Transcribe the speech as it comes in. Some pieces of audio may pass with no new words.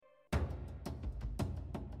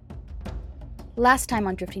Last time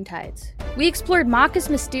on Drifting Tides, we explored Maka's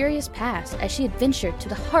mysterious past as she adventured to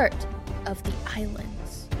the heart of the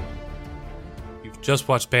islands. You've just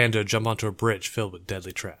watched Banjo jump onto a bridge filled with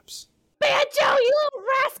deadly traps. Banjo, you little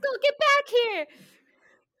rascal, get back here!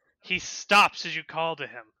 He stops as you call to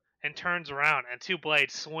him and turns around, and two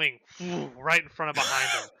blades swing right in front of behind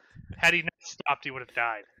him. Had he not stopped, he would have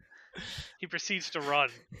died. He proceeds to run.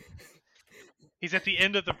 He's at the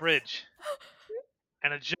end of the bridge,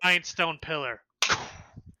 and a giant stone pillar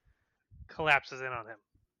collapses in on him.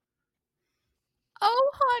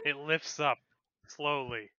 Oh, honey. It lifts up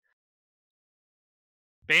slowly.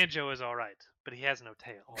 Banjo is alright, but he has no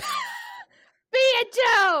tail.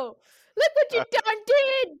 Banjo! Look what you done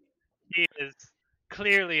did! He is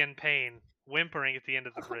clearly in pain, whimpering at the end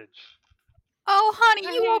of the bridge. Oh, honey,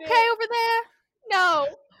 I you hate okay over there? No.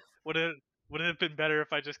 Would it have been better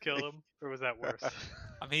if I just killed him, or was that worse?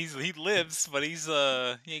 I mean, he lives, but he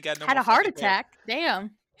ain't got no. Had more a heart fucking attack.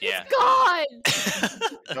 Damn. Yeah. God!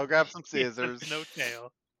 Go grab some He has scissors. no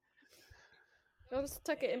tail. I just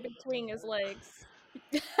tuck it in between his legs.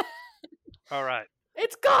 All right,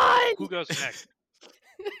 It's gone! who goes next?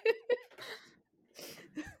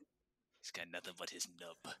 He's got nothing but his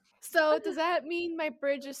nub. So, does that mean my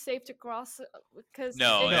bridge is safe to cross? Because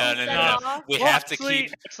No, it no, set no. off? We Well, have to actually,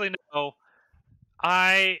 keep. Actually, no.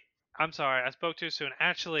 I'm sorry. I spoke too soon.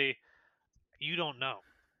 Actually, you don't know.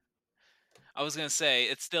 I was gonna say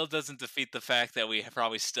it still doesn't defeat the fact that we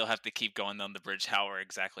probably still have to keep going down the bridge. How we're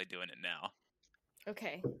exactly doing it now?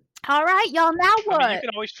 Okay. All right, y'all, now I what? mean, you can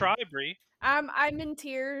always try, Bree. I'm in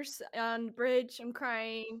tears on the bridge. I'm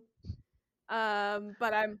crying.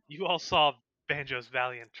 But I'm. You all saw Banjo's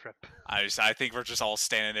valiant trip. I think we're just all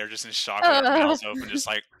standing there, just in shock, with our mouths open, just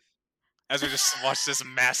like as we just watch this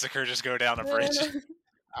massacre just go down a bridge.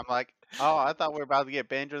 I'm like, oh, I thought we were about to get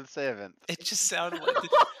Banjo the 7th. It just sounded like.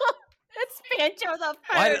 It's Banjo the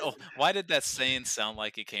first. Why did that saying sound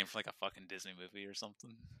like it came from like a fucking Disney movie or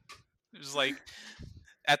something? It was like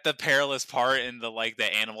at the perilous part, and the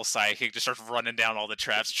animal sidekick just starts running down all the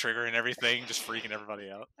traps, triggering everything, just freaking everybody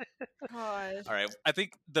out. God. All right, I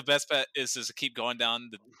think the best bet is to keep going down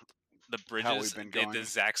the How bridges we've been the going.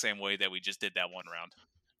 exact same way that we just did that one round.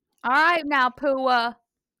 All right, now, Pua.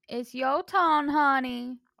 It's your turn,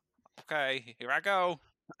 honey. Okay, here I go.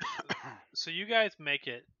 So you guys make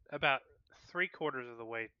it about 3/4 of the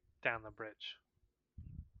way down the bridge.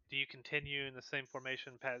 Do you continue in the same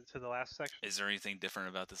formation to the last section? Is there anything different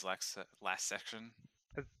about this last section?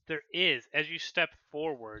 There is. As you step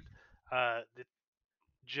forward, the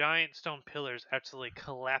giant stone pillars absolutely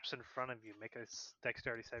collapse in front of you. Make a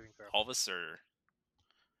dexterity saving throw. All of us are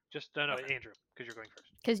Just Okay. Andrew, because you're going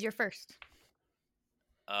first. Because you're first.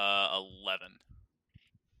 11.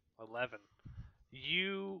 11.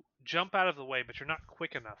 You jump out of the way, but you're not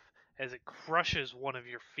quick enough as it crushes one of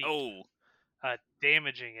your feet, Oh,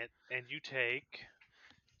 damaging it, and you take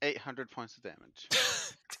 800 points of damage.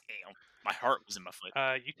 damn! My heart was in my foot.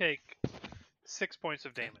 you take 6 points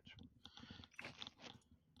of damage.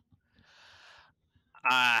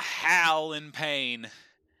 I howl in pain,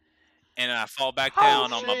 and I fall back Oh,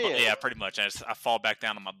 down on my butt. shit. Yeah, pretty much. I fall back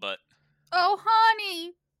down on my butt. Oh,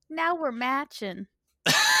 honey. Now we're matching.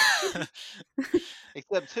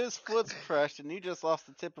 Except his foot's crushed and you just lost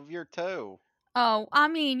the tip of your toe. Oh, I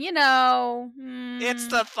mean, you know. It's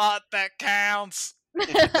the thought that counts.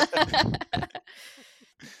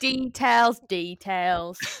 Details.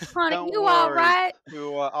 Honey, Don't you all worry. right?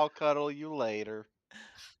 I'll cuddle you later.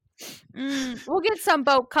 We'll get some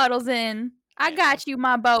boat cuddles in. I Yeah. got you,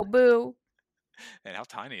 my boat boo. And how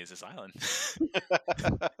tiny is this island?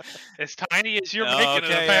 As tiny as you're Oh, making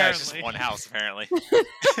it, okay, apparently. yeah, it's just one house, apparently.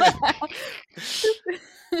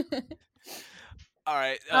 All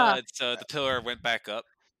right, so the pillar went back up.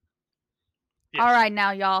 Yes. All right,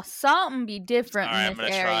 now, y'all. Something be different All right, I'm in gonna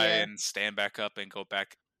this try area. and stand back up and go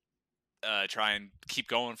back. Try and keep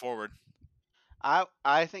going forward. I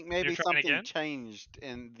think maybe You're trying something again? changed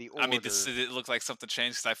in the order. I mean, it looks like something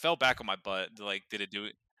changed because I fell back on my butt. Like, did it do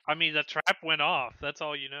it? I mean, the trap went off. That's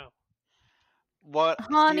all you know. What?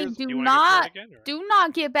 Honey, here's- do You wanna go try not, it again, or- do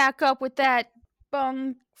not get back up with that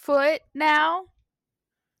bung foot now.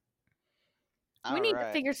 We need to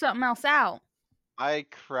Alright. figure something else out. I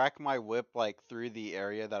crack my whip through the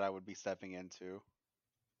area that I would be stepping into.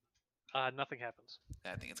 Nothing happens.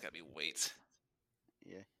 I think it's gotta be weight.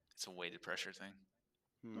 Yeah. It's a weighted pressure thing.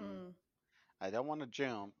 I don't want to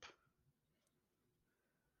jump.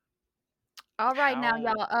 All right, now, How-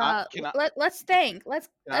 y'all. can I- Let's think. Let's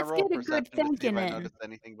Can I roll get a good perception to see thinking if I in. notice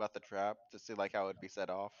anything about the trap to see how it would be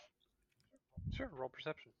set off? Sure, roll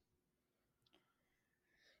perception.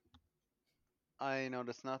 I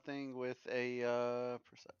noticed nothing with a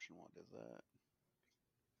perception. What is that?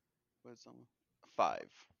 Wisdom. 5.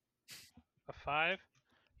 A 5?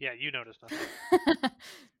 Yeah, you notice nothing.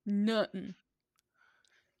 Nothing.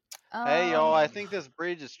 Hey y'all, I think this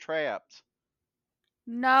bridge is trapped.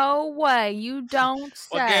 No way. You don't say.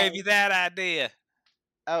 What gave you that idea?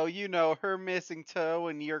 Oh, you know, her missing toe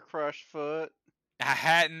and your crushed foot. I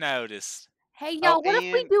hadn't noticed. Hey, y'all, Oh, what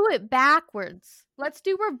if we and- do it backwards? Let's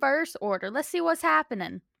do reverse order. Let's see what's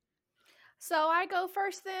happening. So I go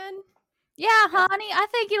first then. Yeah, honey, I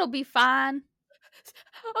think it'll be fine.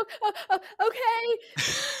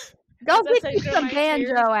 Okay. Go Does that get you say some my banjo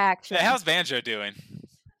tears? action. Yeah, how's Banjo doing?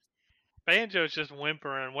 Banjo's just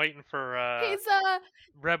whimpering, waiting for He's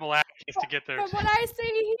Rebel Atkins to get there. from what I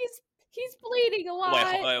see, he's bleeding a lot.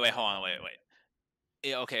 Wait, hold on, wait.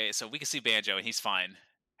 Yeah, okay, so we can see Banjo and he's fine.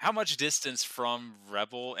 How much distance from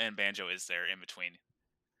Rebel and Banjo is there in between?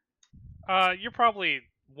 You're probably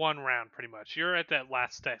one round, pretty much. You're at that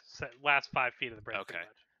last 5 feet of the bridge. Okay. Pretty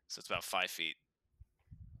much. So it's about 5 feet.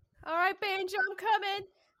 All right, Banjo, I'm coming.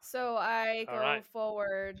 So I go All right.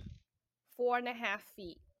 forward 4.5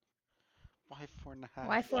 feet Why 4.5?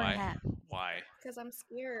 Why 4.5? Why? because I'm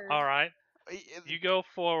scared. All right. You go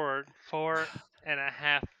forward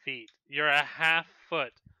 4.5 feet. You're a half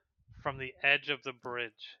foot from the edge of the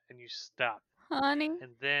bridge, and you stop. Honey.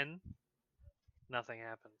 And then nothing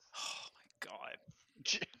happens. Oh my god.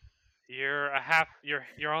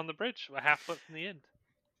 You're on the bridge, a half foot from the end.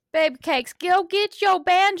 Baby cakes, go get your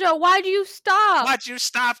banjo. Why'd you stop? Why'd you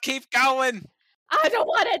stop? Keep going! I don't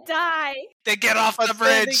want to die. Then get off the I'm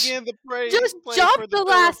standing bridge! in the bridge. Just Wait jump for the door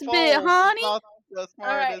last to bit, fall. honey. Not the All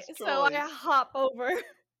right, smartest so I choice. hop over.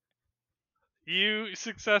 You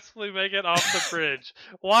successfully make it off the bridge.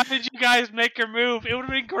 Why did you guys make her move? It would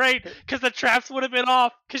have been great, because the traps would have been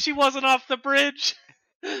off, because she wasn't off the bridge.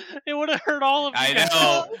 It would have hurt all of you. I guys.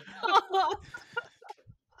 know.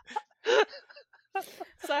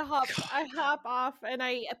 So I hop off and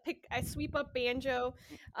I sweep up Banjo.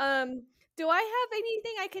 Do I have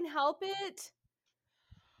anything I can help it?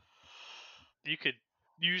 You could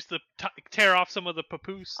use tear off some of the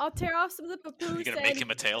papoose. I'll tear off some of the You're papoose gonna and make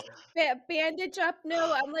him a tail? bandage up.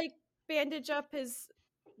 No, I'm like bandage up his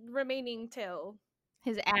remaining tail.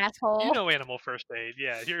 His asshole. You know animal first aid.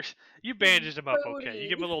 Yeah, you bandaged him up okay. You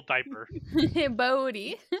give him a little diaper.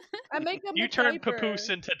 Bodie. I make him You a turn diaper. papoose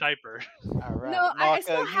into diaper. All right, No, I Maka,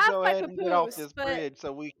 still you have go my ahead and get off papoose, this but- bridge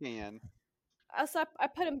so we can. I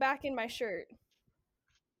put him back in my shirt.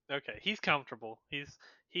 Okay, he's comfortable.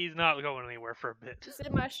 He's not going anywhere for a bit. It's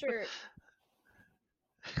in my shirt.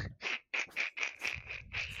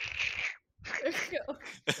 There we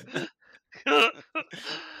go.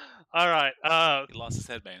 All right. He lost his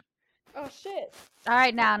headband. Oh shit. All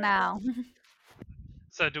right, now.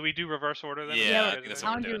 So do we do reverse order then? Yeah, I think that's I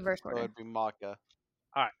what want we're to do doing. reverse So order. it'd be Maka.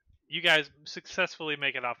 You guys successfully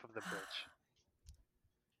make it off of the bridge.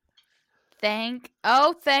 Thank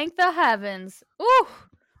the heavens. Ooh,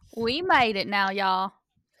 we made it now, y'all.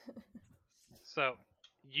 So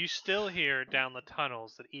you still hear down the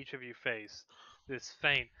tunnels that each of you face this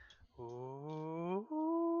faint. Ooh.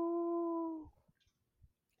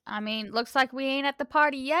 I mean, looks like we ain't at the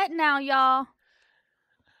party yet now, y'all.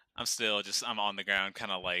 I'm on the ground,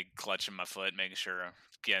 kind of like clutching my foot, making sure I'm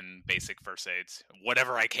getting basic first aids.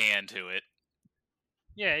 Whatever I can to it.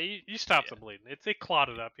 Yeah, you stop Yeah. the bleeding. It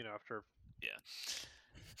clotted up, after.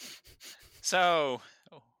 So,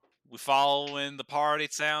 we following the party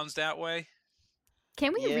sounds that way?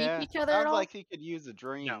 Can we Yeah, reach each other at sounds all? like he could use a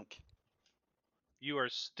drink. You are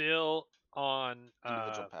still on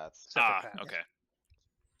Individual paths. separate paths. Okay.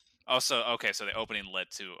 Oh, so the opening led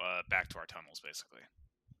to back to our tunnels, basically.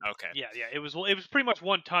 Okay. Yeah. It was pretty much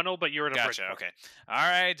one tunnel, but you're at a bridge. Gotcha. point. Okay. All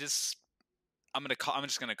right. I'm gonna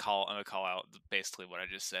call out basically what I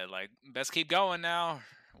just said. Like, best keep going now.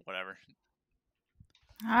 Whatever.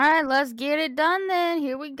 All right, let's get it done then.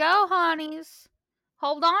 Here we go, honeys.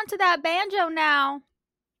 Hold on to that banjo now.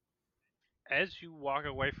 As you walk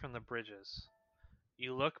away from the bridges,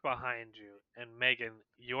 you look behind you, and Megan,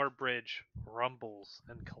 your bridge rumbles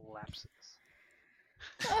and collapses.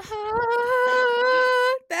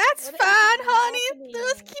 That's What is fine, honey. happening?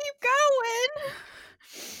 Let's keep going.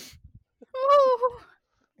 Ooh,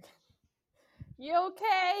 You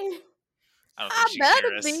okay? I don't I think she can hear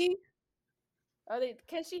better us. be.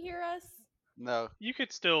 Can she hear us? No. You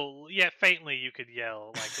could still, faintly you could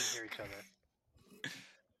yell, like, and hear each other.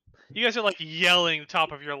 You guys are, like, yelling the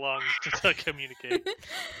top of your lungs to communicate.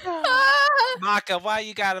 Ah, Maka, why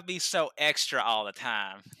you gotta be so extra all the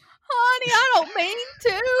time? honey, I don't mean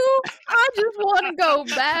to. I just want to go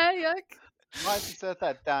back. Why'd you set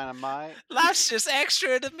that dynamite? Life's just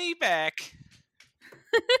extra to me back.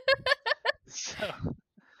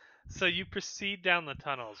 So you proceed down the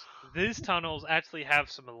tunnels. These tunnels actually have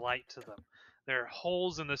some light to them. There are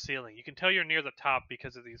holes in the ceiling. You can tell you're near the top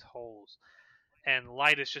because of these holes. And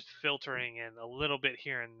light is just filtering in a little bit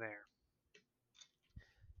here and there.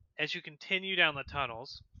 As you continue down the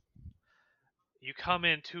tunnels,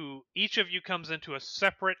 each of you comes into a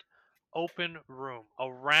separate open room,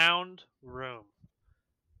 a round room.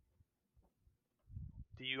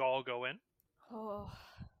 Do you all go in? Oh.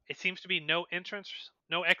 It seems to be no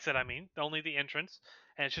exit, only the entrance,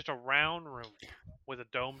 and it's just a round room with a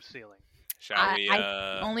domed ceiling. Shall we?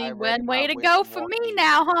 Only I one read way my to wit go and for walked me in.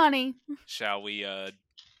 now, honey. Shall we?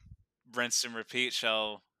 Rinse and repeat.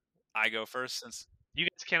 Shall I go first? Since You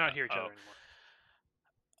guys cannot hear each Oh. other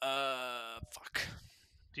anymore. fuck.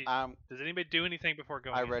 Does anybody do anything before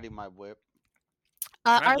going I in? ready my whip.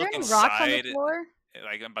 Can I Are there look any rocks on the inside? floor?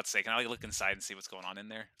 Like I'm about to say, can I look inside and see what's going on in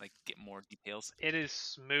there? Like get more details. It is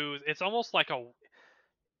smooth. It's almost like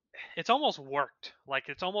it's almost worked. Like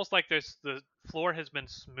it's almost like the floor has been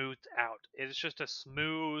smoothed out. It is just a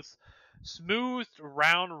smooth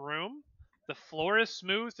round room. The floor is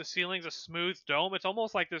smooth. The ceiling's a smooth dome. It's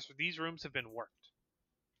almost like these rooms have been worked.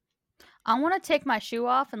 I want to take my shoe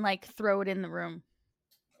off and like throw it in the room.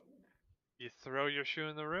 You throw your shoe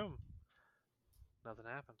in the room. Nothing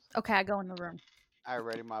happens. Okay, I go in the room. I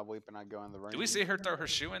ready my whip and I go in the room. Do we see her throw her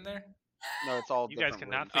shoe in there? No, it's all You guys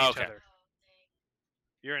different cannot rooms. see Oh, each okay. other.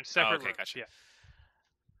 You're in separate okay, rooms. gotcha. Yeah.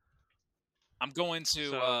 I'm going to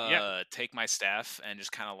So, yeah. take my staff and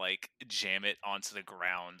just kind of like jam it onto the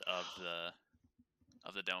ground of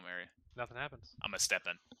the dome area. Nothing happens. I'm gonna step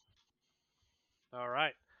in. All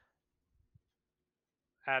right.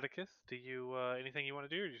 Atticus, do you anything you want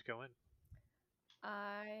to do, or you just go in?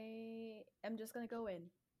 I am just gonna go in.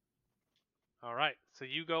 All right. So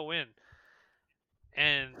you go in,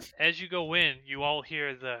 and as you go in, you all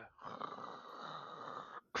hear the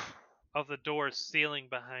of the doors sealing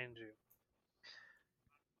behind you.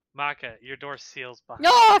 Maka, your door seals behind.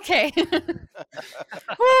 Oh, okay.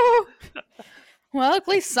 Woo. Well, at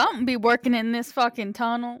least something be working in this fucking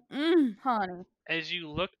tunnel. Honey. As you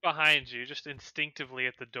look behind you, just instinctively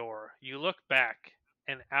at the door, you look back,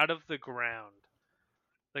 and out of the ground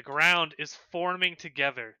is forming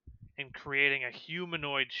together and creating a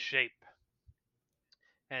humanoid shape.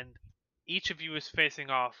 And each of you is facing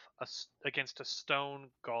off against a stone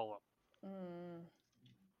golem. Mm.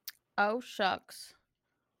 Oh, shucks.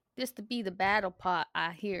 This to be the battle pot,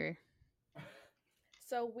 I hear.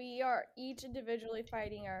 So we are each individually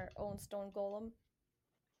fighting our own stone golem.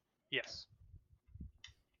 Yes.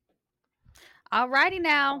 Alrighty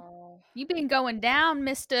now. Oh. You been going down,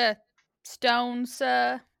 Mr. Stones,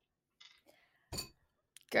 Grr.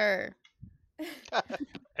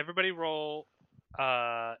 Everybody roll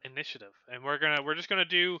initiative, and we're just gonna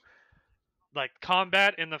do like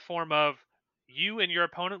combat in the form of you and your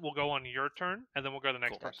opponent will go on your turn, and then we'll go to the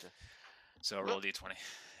next Cool. person. So roll a d20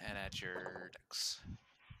 and add your dex.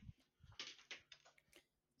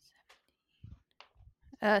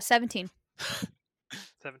 17.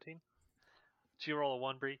 17. Did you roll a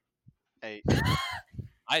 1, Bree? 8.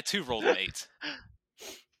 I too rolled an 8.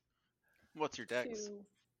 What's your dex? 2.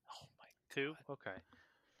 Oh my. 2. Okay.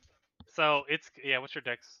 So what's your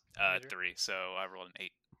dex? Andrew? 3. So I rolled an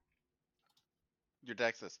 8. Your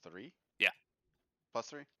dex is 3? Yeah. Plus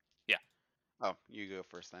 3? Yeah. Oh, you go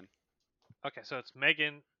first then. Okay, so it's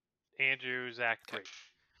Megan, Andrew, Zach, Bree. Okay.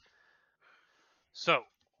 So,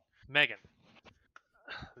 Megan,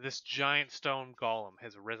 this giant stone golem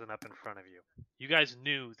has risen up in front of you. You guys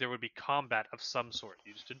knew there would be combat of some sort.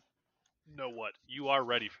 You just didn't know what. You are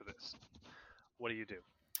ready for this. What do you do?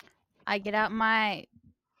 I get out my...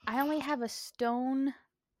 I only have a stone...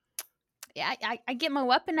 Yeah, I get my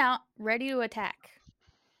weapon out, ready to attack.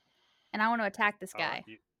 And I want to attack this guy.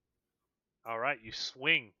 All right, you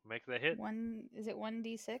swing. Make the hit. Is it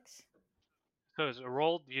 1d6? So it's a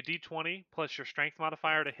roll your d20 plus your strength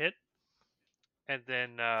modifier to hit. And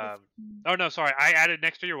then... oh, no, sorry. I added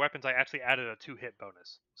next to your weapons, I actually added a 2-hit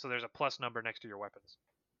bonus. So there's a plus number next to your weapons.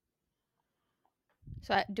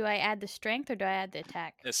 So do I add the strength or do I add the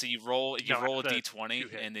attack? Yeah, so you roll a the d20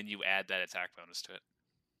 2-hit. and then you add that attack bonus to it.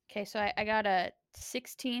 Okay, so I got a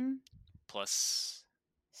 16. Plus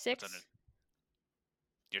 6. what's under-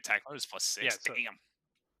 your attack bonus plus 6. Yeah, so- Damn.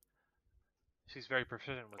 She's very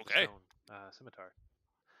proficient with Okay. the stone scimitar.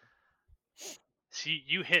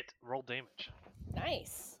 You hit. Roll damage.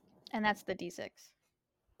 Nice. And that's the d6.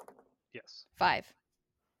 Yes. 5.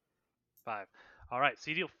 5. All right,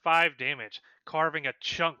 so you deal 5 damage, carving a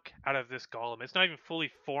chunk out of this golem. It's not even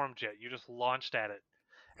fully formed yet. You just launched at it,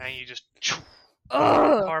 and you just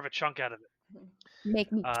Ugh. carve a chunk out of it.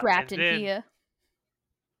 Make me and trapped in then- here.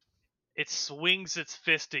 It swings its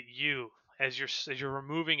fist at you as you're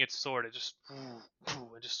removing its sword. It just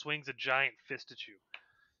swings a giant fist at you.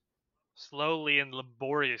 Slowly and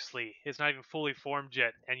laboriously. It's not even fully formed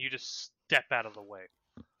yet, and you just step out of the way.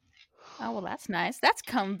 Oh, well, that's nice. That's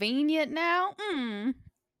convenient now.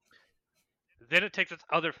 Then it takes its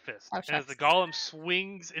other fist. Oh, And as the shucks. golem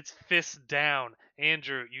swings its fist down,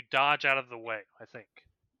 Andrew, you dodge out of the way, I think.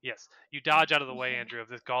 Yes, you dodge out of the way, Andrew, of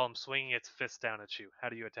this golem swinging its fist down at you. How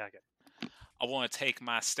do you attack it? I want to take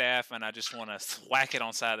my staff and I just want to whack it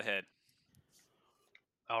on the side of the head.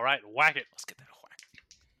 All right, whack it. Let's get that whack.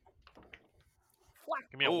 Whack.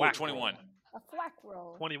 Give me a Oh, whack 21. roll. A thwack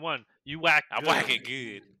roll. 21. You whack. I good. whack it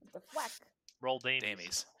good. The thwack. Roll damies.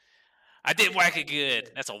 Dammies. I did whack it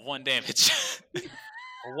good. That's a 1 damage.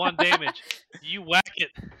 For 1 damage. You whack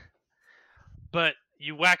it, but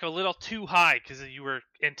you whack a little too high because you were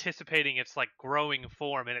anticipating its like growing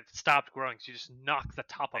form, and it stopped growing. So you just knock the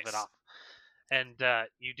top of it Nice. off, and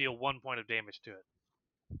you deal 1 point of damage to it.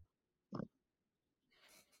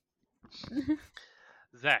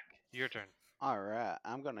 Zach, your turn. All right,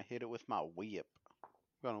 I'm gonna hit it with my whip. I'm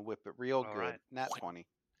gonna whip it real All good. right. Nat 20.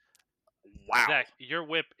 Wow. Zach, your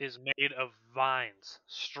whip is made of vines,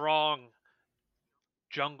 strong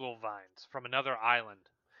jungle vines from another island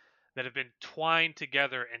that have been twined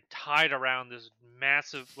together and tied around this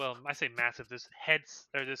massive, well, I say massive, this heads,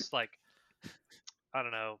 or this like, I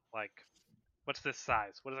don't know, like, what's this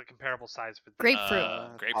size? What is a comparable size for this?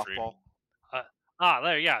 Grapefruit. Grapefruit. softball.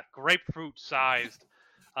 There, yeah, grapefruit-sized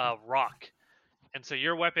rock. And so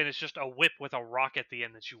your weapon is just a whip with a rock at the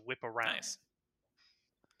end that you whip around. Nice.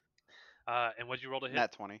 And what'd you roll to hit?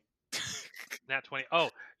 Nat 20. Nat 20. Oh,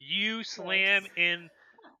 you slam in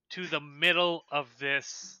to the middle of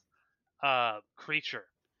this creature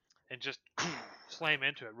and just slam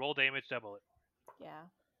into it. Roll damage, double it. Yeah.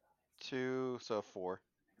 2, so 4.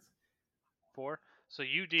 4. So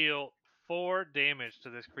you deal 4 damage to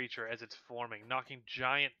this creature as it's forming, knocking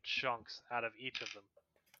giant chunks out of each of them.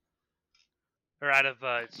 Or out of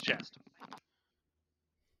its chest.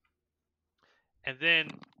 And then,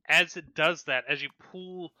 as it does that, as you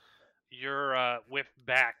pull your whip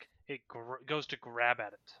back, it goes to grab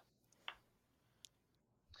at it.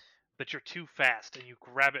 But you're too fast, and you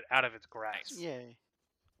grab it out of its grasp. Yay.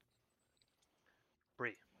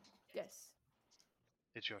 Bree, Yes.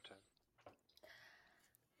 it's your turn.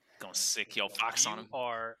 Gonna sick your fox on him. You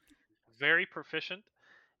are very proficient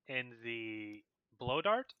in the blow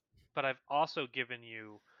dart, but I've also given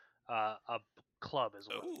you a club as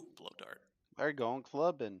well. Oh, blow dart. They're going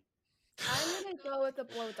clubbing. I'm gonna go with the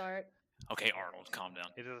blow dart. Okay, Arnold, calm down.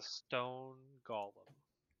 It is a stone golem.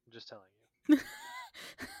 I'm just telling you.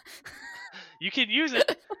 You can use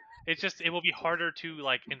it. It's just it will be harder to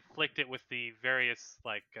like inflict it with the various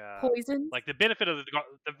like Poison. like the benefit of the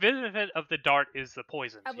benefit of the dart is the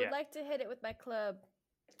poison. I would like to hit it with my club.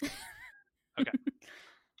 Okay.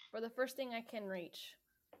 For the first thing I can reach,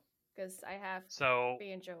 because I have So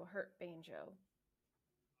Banjo, hurt Banjo.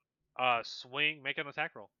 swing, make an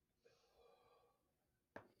attack roll.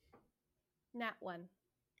 Nat 1.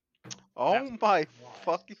 Oh That's- my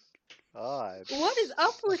fucking god. What is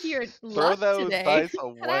up with your Throw luck those today? dice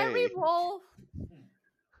Can I away. re-roll?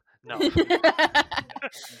 No. This is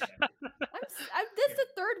the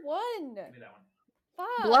third one. Fuck.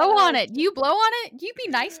 Blow on it. You blow on it. You be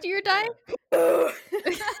nice to your die.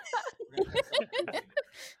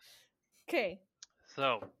 Okay.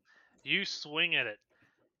 So, you swing at it,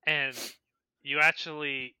 and you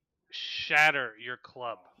actually shatter your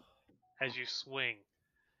club as you swing.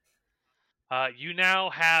 You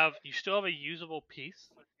still have a usable piece,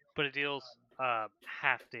 but it deals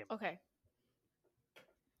half damage. Okay.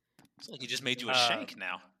 It's like he just made you a Uh, shank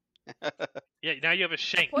now. Yeah, now you have a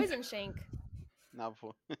shank. Poison shank. Not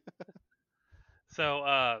before.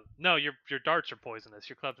 So, no, your darts are poisonous.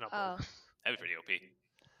 Your club's not Oh. poisonous. That'd be pretty OP.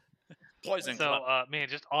 Poison So, club. man,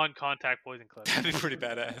 just on contact poison club. That'd be pretty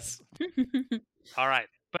badass. All right,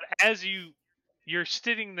 but as you're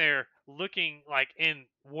sitting there looking like in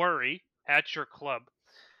worry at your club,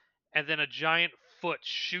 and then a giant foot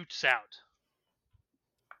shoots out.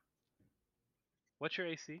 What's your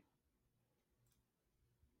AC?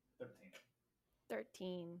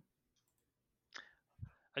 13.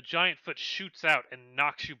 A giant foot shoots out and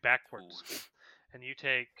knocks you backwards, and you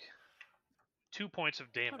take 2 points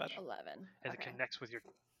of damage 11. as it Okay. connects with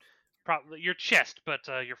Probably your chest, but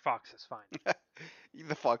your fox is fine.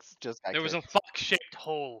 The fox just There was a actually fox-shaped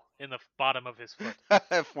hole in the bottom of his foot.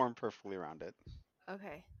 formed perfectly around it.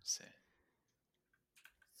 Okay. See.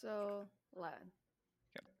 So 11.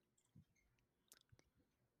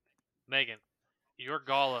 Megan, your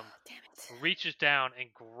golem Damn it. reaches down and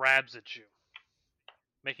grabs at you,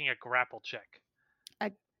 making a grapple check.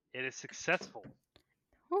 I- It is successful.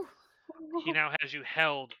 Whew. He now has you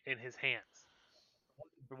held in his hands.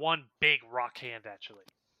 One big rock hand, actually.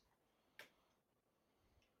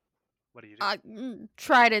 What do you do? I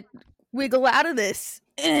try to wiggle out of this.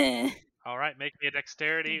 All right, make me a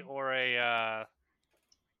dexterity or a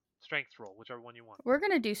strength roll, whichever one you want. We're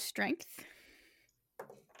gonna do strength.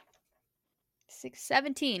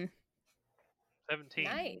 17. 17.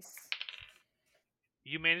 Nice.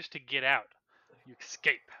 You managed to get out. You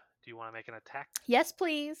escape. Do you want to make an attack? Yes,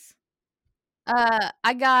 please.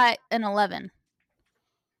 I got an 11.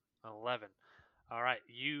 11. All right,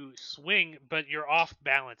 you swing, but you're off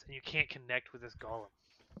balance and you can't connect with this golem.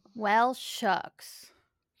 Well, shucks.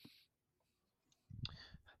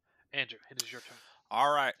 Andrew, it is your turn.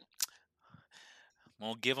 All right. I'm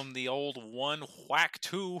gonna give him the old one whack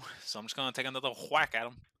too. So I'm just gonna take another whack at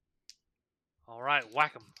him. All right,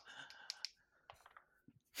 whack him.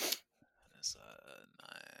 That's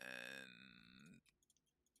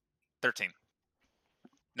 13.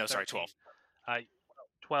 No, sorry, 12.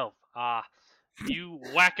 12. You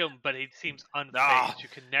whack him, but he seems unfazed. Ah. You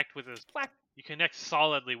connect with his. Whack. You connect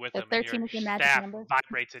solidly with The him, and 13 your is your magic staff number?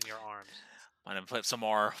 vibrates in your arms. I'm gonna put some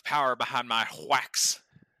more power behind my whacks.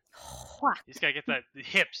 Whack. You just gotta get the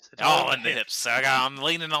hips. It's all Oh, and the hips. So I'm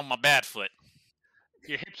leaning on my bad foot.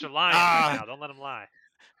 Your hips are lying Ah. right now. Don't let them lie.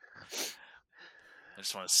 I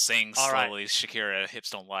just want to sing All right. slowly. Shakira, hips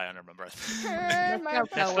don't lie under my breath. Turn my Let's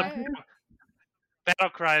go, That's the way. battle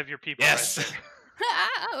cry of your people. Yes.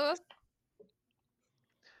 Right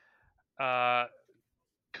there.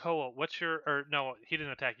 Koa, what's your? Or no, he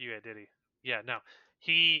didn't attack you yet, did he? Yeah, no.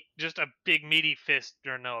 He just a big meaty fist,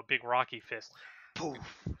 or no, a big rocky fist. Poof!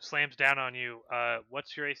 Slams down on you.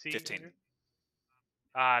 What's your AC? 15.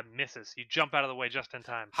 Andrew? Misses. You jump out of the way just in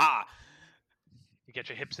time. Ha! You get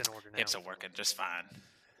your hips in order now. Hips are working just fine.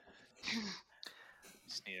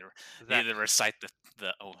 Just need Is that- to recite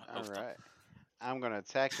the All oath. right. I'm gonna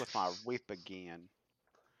attack with my whip again.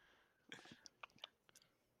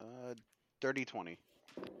 Dirty 20.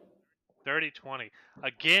 30-20.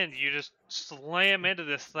 Again, you just slam into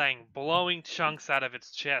this thing, blowing chunks out of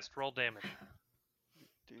its chest. Roll damage.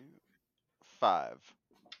 Do 5.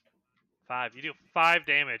 5. You do 5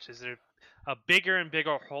 damage as there a bigger and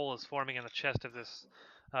bigger hole is forming in the chest of this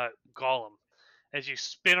golem. As you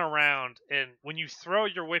spin around, and when you throw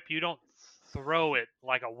your whip, you don't throw it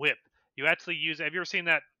like a whip. You actually use. Have you ever seen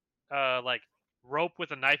that like rope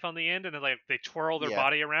with a knife on the end, and then like they twirl their Yeah.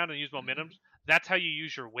 body around and use momentum? That's how you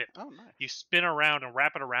use your whip. Oh, nice. You spin around and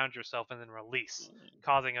wrap it around yourself, and then release,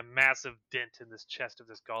 causing a massive dent in this chest of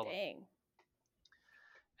this golem. Dang.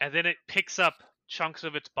 And then it picks up chunks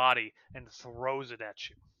of its body and throws it at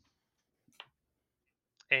you.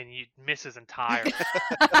 And you misses entirely.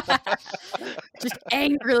 Just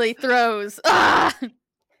angrily throws. Ah!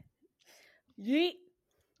 Yeet.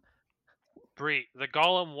 Bree, the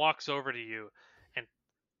golem walks over to you and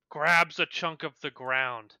grabs a chunk of the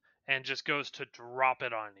ground and just goes to drop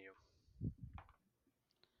it on you.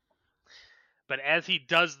 But as he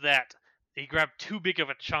does that, he grabbed too big of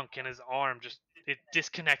a chunk in his arm. It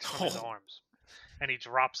disconnects from his Oh. arms, and he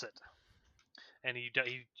drops it. And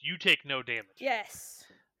you take no damage. Yes.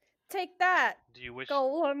 Take that. Do you wish?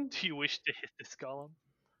 Golem. Do you wish to hit this golem?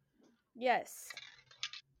 Yes.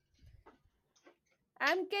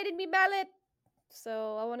 I'm getting me mallet.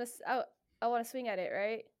 So I want to. I want to swing at it,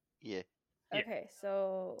 right? Yeah. Yeah. Okay.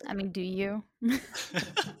 So I mean, do you?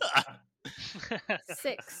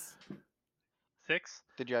 6. 6?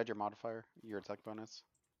 Did you add your modifier? Your attack bonus?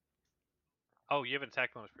 Oh, you have an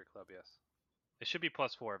attack bonus for your club, yes. It should be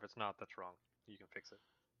 +4. If it's not, that's wrong. You can fix it.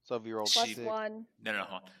 So if you rolled Plus 6, 1 No,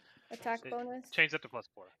 hold on. attack It- bonus. Change that to +4.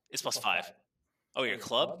 It's +5. Oh, your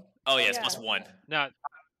club? Oh, yeah, it's Yeah. +1. No,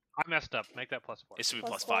 I messed up. Make that +4. It should be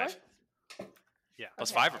Plus +5. Yeah.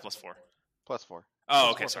 Plus Okay. 5 or +4? +4. Oh,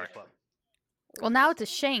 +4 okay, for sorry. the club. Well, now it's a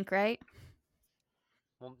shank, right?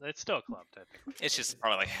 Well, it's still a club, technically. It's just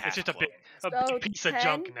probably like half It's just a club. big So piece of 10?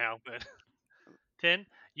 junk now. But 10,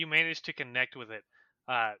 you managed to connect with it,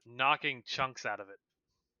 knocking chunks out of it,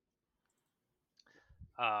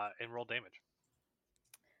 and roll damage.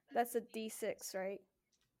 That's a D6, right?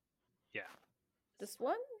 Yeah. This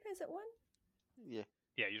one? Is it 1? Yeah.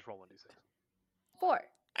 Yeah, you just roll 1d6. 4.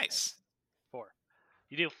 Nice. 4.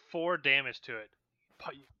 You deal 4 damage to it.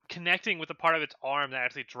 connecting with the part of its arm that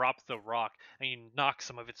actually drops the rock, and you knock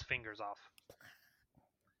some of its fingers off.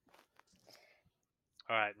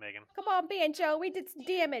 All right, Megan. Come on, Banjo. We did some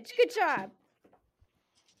damage. Good job.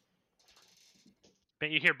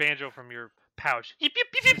 You hear Banjo from your pouch. Yip, yip,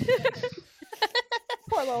 yip, yip.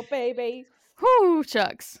 Poor little baby. Whoo,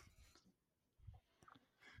 shucks.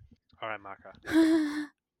 All right, Maka.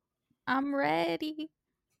 I'm ready.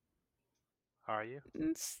 Are you?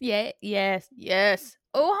 Yes.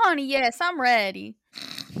 Oh, honey, yes, I'm ready.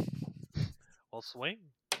 Well, swing.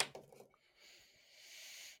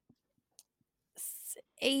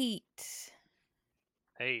 8.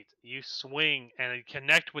 8. You swing and you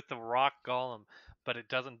connect with the rock golem, but it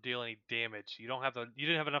doesn't deal any damage. You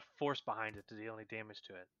didn't have enough force behind it to deal any damage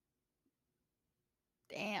to it.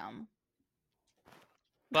 Damn.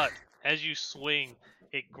 But as you swing,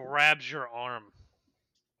 it grabs your arm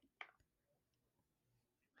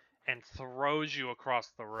and throws you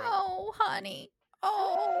across the room. Oh, honey.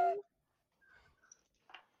 Oh.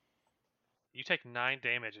 You take 9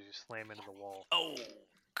 damage as you slam into the wall. Oh,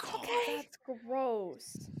 God. Okay. That's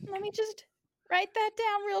gross. Let me just write that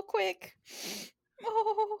down real quick.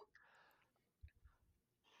 Oh.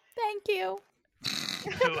 Thank you.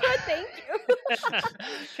 Thank you.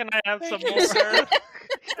 Can I have some Thank more? you.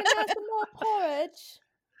 Can I have some more porridge?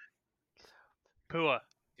 Pua.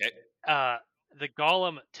 Okay. The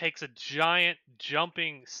golem takes a giant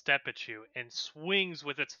jumping step at you and swings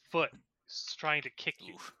with its foot, trying to kick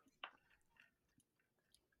you. Oof.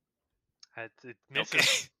 It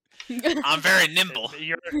misses. Okay. I'm very nimble.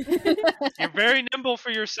 You're very nimble for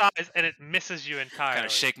your size, and it misses you entirely. Kind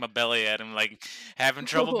of shake my belly at him, like, having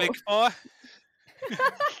trouble, big boy?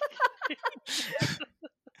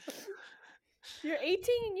 You're 18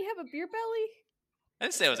 and you have a beer belly? I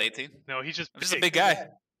didn't say I was 18. No, he's just I'm just a big guy.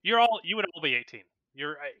 You would all be 18.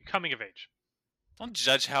 You're coming of age. Don't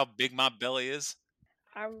judge how big my belly is.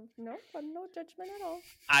 I'm no judgment at all.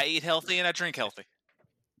 I eat healthy and I drink healthy.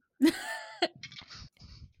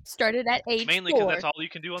 Started at age Mainly 4. because that's all you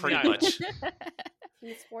can do on Pretty the island. much.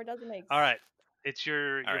 These 4 dozen eggs. All right, it's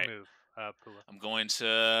your right. move, Pua. I'm going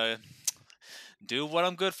to do what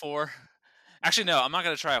I'm good for. Actually, no, I'm not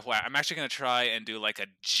going to try a whack. I'm actually going to try and do like a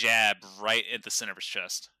jab right at the center of his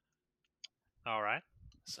chest. All right.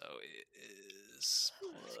 So it is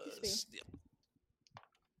Excuse plus... Yep.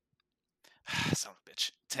 Son of a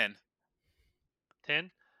bitch. 10.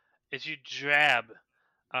 10. As you jab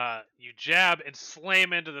and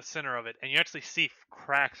slam into the center of it, and you actually see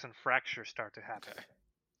cracks and fractures start to happen.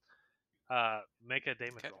 Okay. Make a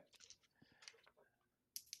damage Okay. roll.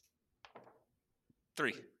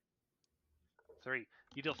 3. 3.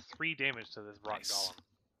 You deal 3 damage to this rock Nice. golem.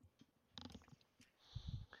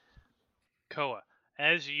 Koa,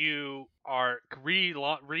 as you are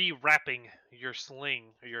re-wrapping your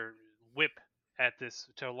sling, or your whip at this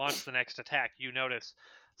to launch the next attack, you notice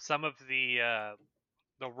some of the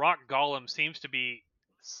rock golem seems to be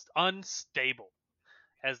unstable,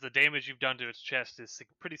 as the damage you've done to its chest is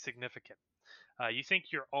pretty significant. You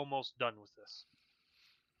think you're almost done with this.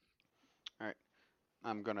 Alright.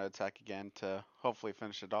 I'm gonna attack again to hopefully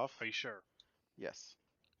finish it off. Are you sure? Yes.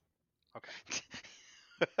 Okay.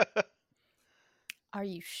 Are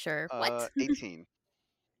you sure? What? 18.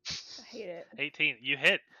 I hate it. 18. You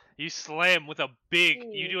hit. You slam with a big.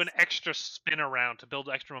 You do an Jeez. extra spin around to build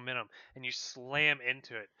extra momentum, and you slam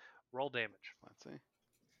into it. Roll damage. Let's see.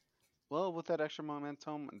 Well, with that extra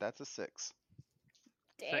momentum, that's a 6.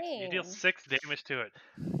 6. Dang. You deal 6 damage to it.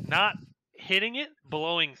 Not hitting it,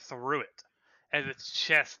 blowing through it, as its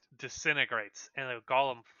chest disintegrates and the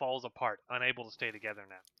golem falls apart, unable to stay together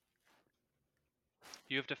now.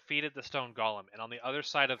 You have defeated the stone golem, and on the other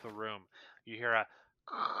side of the room, you hear a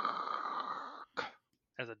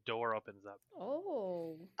as a door opens up.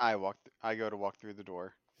 Oh. I go to walk through the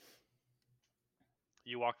door.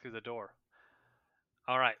 You walk through the door.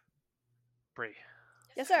 All right, Bree,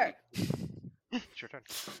 Yes, sir. it's your turn.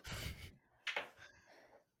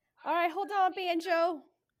 All right, hold on, Banjo.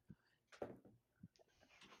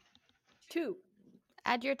 2.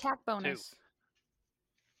 Add your attack bonus.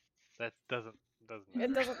 That doesn't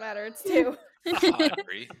It doesn't matter. It's 2. I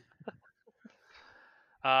agree.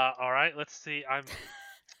 all right, let's see.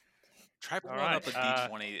 Try pulling Alright, up a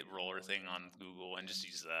D20 roller thing on Google and just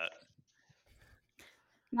use that.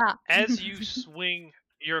 Nah. As you swing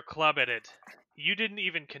your club at it, you didn't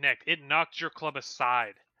even connect. It knocked your club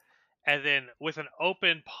aside, and then with an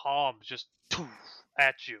open palm, just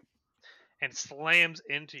at you, and slams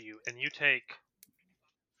into you, and you take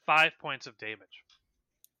 5 points of damage.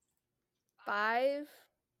 5.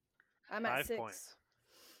 I'm at 5 6. points.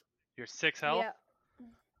 You're 6 health. Yeah.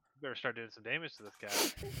 Better start doing some damage to this guy.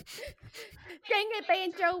 Dang it,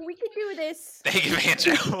 Banjo, we can do this. Thank you,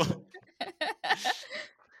 Banjo.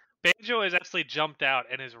 Banjo has actually jumped out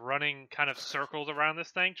and is running kind of circles around this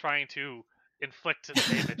thing, trying to inflict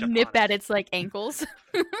damage upon Nip it. at its like ankles.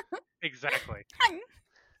 Exactly.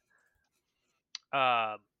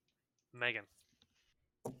 Megan.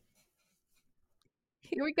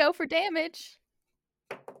 Here we go for damage.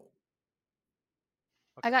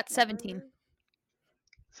 I got 17.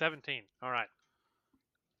 17. All right.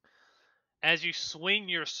 As you swing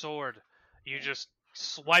your sword, you just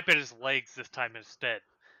swipe at his legs this time instead.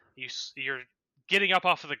 You're getting up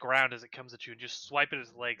off of the ground as it comes at you, and just swipe at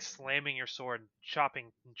his legs, slamming your sword and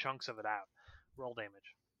chopping chunks of it out. Roll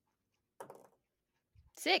damage.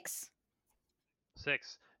 6.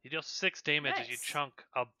 6. You deal 6 damage as you Nice. chunk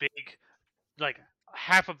a big, like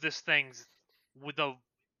half of this thing's with the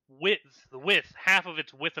width, half of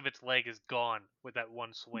its width of its leg is gone with that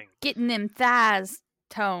one swing. Getting them thighs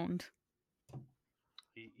toned.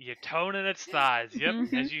 You're toning its thighs. Yep.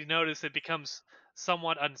 Mhm. As you notice, it becomes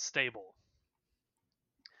somewhat unstable.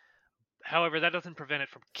 However, that doesn't prevent it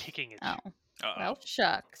from kicking at you, Oh, Uh-oh. well,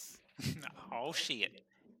 shucks. Oh shit.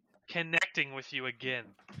 connecting with you again,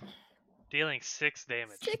 dealing 6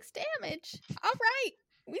 damage. 6 damage. All right.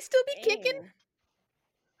 We still be kicking. Dang.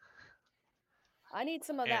 I need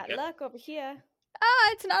some of And that yep. luck over here.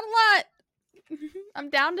 Ah, it's not a lot. I'm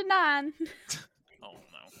down to 9. Oh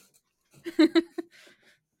no.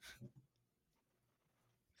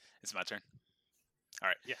 It's my turn. All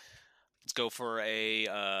right. Yeah. Let's go for a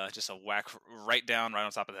just a whack right down, right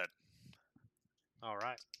on top of the head. All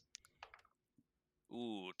right.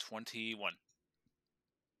 Ooh, 21.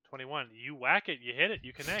 21. You whack it, you hit it,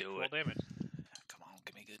 you connect. Do Roll it. damage. Come on,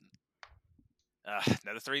 give me good.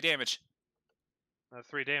 Another 3 damage.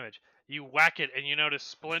 3 damage. You whack it, and you notice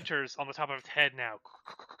splinters on the top of its head now.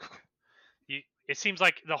 It seems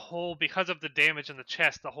like because of the damage in the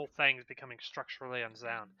chest, the whole thing is becoming structurally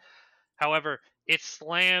unsound. However, it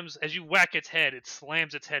slams, as you whack its head, it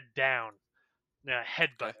slams its head down.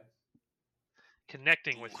 Headbutt. Okay.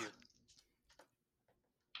 Connecting with you.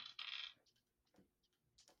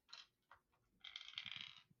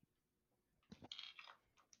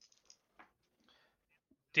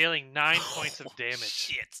 Dealing 9 points of damage.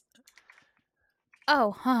 Shit.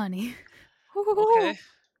 Oh, honey. Okay.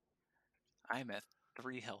 I'm at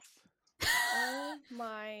 3 health. Oh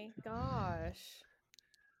my gosh.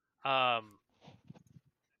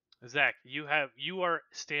 Zach, you are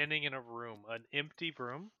standing in a room, an empty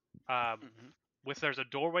room. There's a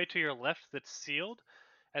doorway to your left that's sealed,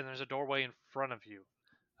 and there's a doorway in front of you.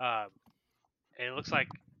 It looks like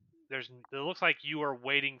you are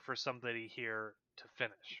waiting for somebody here to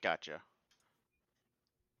finish. Gotcha.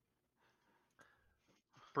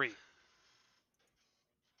 Bree,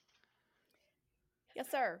 Yes,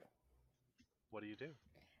 sir. what do you do?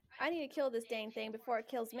 I need to kill this dang thing before it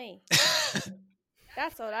kills me.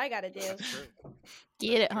 That's what I gotta do. True.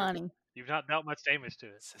 Get it, honey. You've not dealt much damage to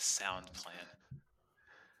it. It's a sound plan.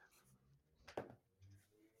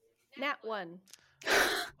 Nat 1.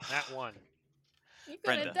 That one. You're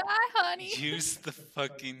gonna Brenda, die, honey. Use the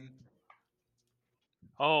fucking.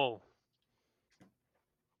 Oh.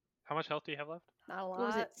 How much health do you have left? Not a lot. What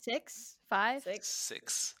was it? 6? 5? 6.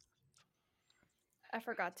 6. I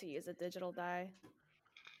forgot to use a digital die.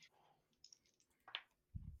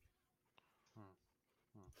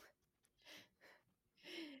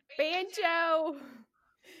 Banjo!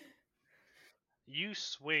 You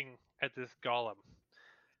swing at this golem,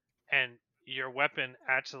 and your weapon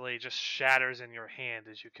actually just shatters in your hand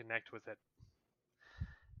as you connect with it.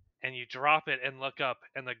 And you drop it and look up,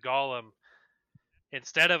 and the golem,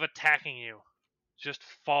 instead of attacking you, just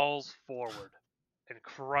falls forward and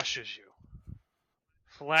crushes you,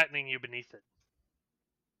 flattening you beneath it.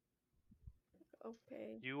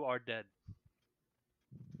 Okay. You are dead.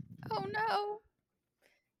 Oh, no.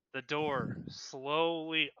 The door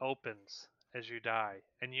slowly opens as you die,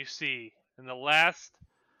 and you see in the last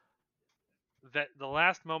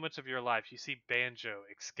moments of your life, you see Banjo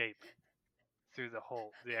escape through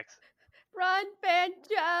the exit. Run,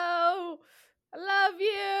 Banjo! I love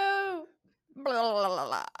you! Blah, blah, blah,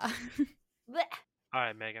 blah. Blech. All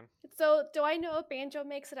right, Megan. So, do I know if Banjo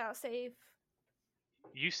makes it out safe?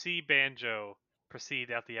 You see Banjo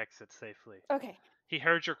proceed out the exit safely. Okay. He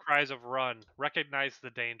heard your cries of run, recognized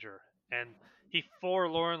the danger, and he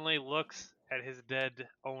forlornly looks at his dead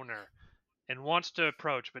owner and wants to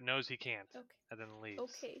approach but knows he can't, Okay. and then leaves.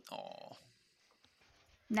 Okay. Oh.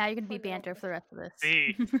 Now you're gonna be Oh, no. banter for the rest of this.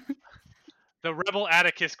 See, The Rebel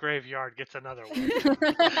Atticus graveyard gets another one.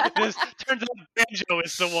 This turns out Banjo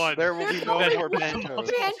is the one. There will be There's no only more one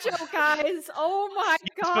banjos. Banjo, guys. Oh my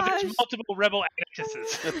Yes, but gosh. there's multiple Rebel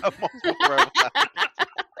Atticuses. Multiple rebel-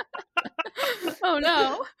 Oh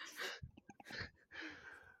no.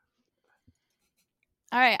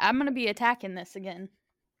 All right, I'm going to be attacking this again.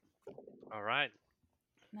 All right.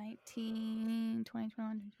 19, 20,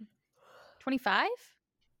 21, 25?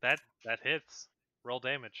 That hits. Roll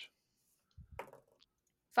damage.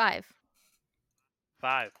 5.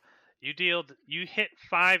 5. You hit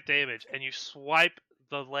 5 damage and you swipe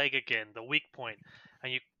the leg again, the weak point,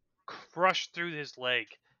 and you crush through his leg,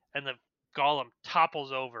 and the golem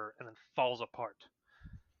topples over and then falls apart.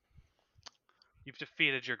 You've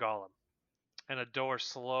defeated your golem. And a door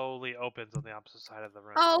slowly opens on the opposite side of the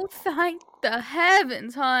room. Oh, thank the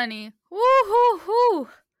heavens, honey. Woo-hoo-hoo.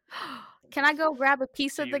 Can I go grab a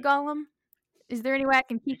piece of the golem? Is there any way I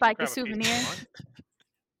can You keep can like a grab piece if you souvenir? want.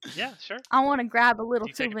 Yeah, sure. I want to grab a little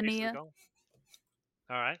You take a piece of the souvenir. golem.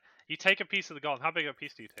 All right. You take a piece of the golem. How big of a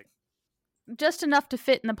piece do you take? Just enough to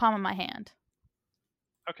fit in the palm of my hand.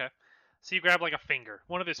 Okay. So you grab like a finger,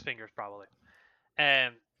 one of his fingers probably,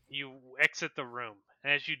 and you exit the room.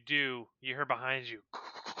 And as you do, you hear behind you,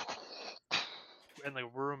 and the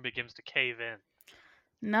room begins to cave in.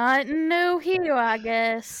 Nothing new here, I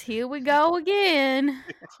guess. Here we go again.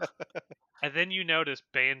 And then you notice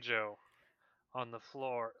Banjo on the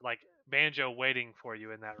floor, like Banjo waiting for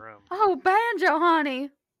you in that room. Oh, Banjo, honey.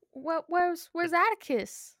 Where's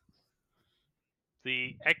Atticus?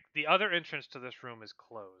 The other entrance to this room is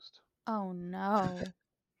closed. Oh no.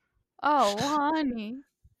 Oh, honey.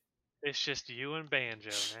 It's just you and Banjo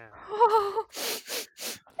now. Oh,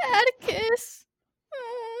 Atticus.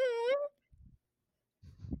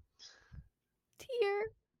 Tear.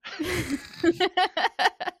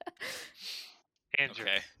 Andrew,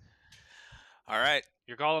 Okay. All right.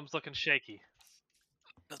 your golem's looking shaky.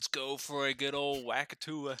 Let's go for a good old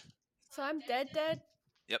Wakatua. So I'm dead.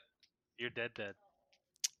 You're dead.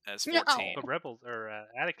 That's No. 14. But Rebels or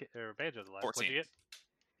Atticus or Banjo's alive. What'd 14. you get?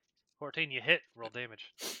 14. You hit. Roll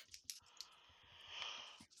damage.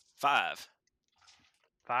 5.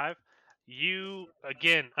 5. You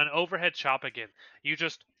again an overhead chop again. You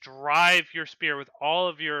just drive your spear with all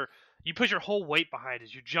of your. You put your whole weight behind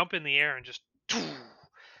it. You jump in the air and just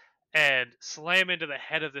and slam into the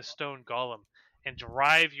head of this stone golem and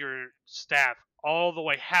drive your staff all the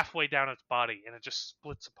way halfway down its body, and it just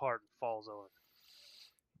splits apart and falls over.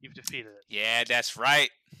 You've defeated it. Yeah, that's right.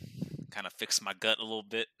 Kind of fix my gut a little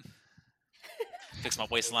bit. Fix my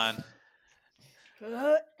waistline.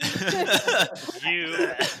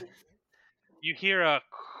 You hear a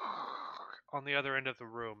on the other end of the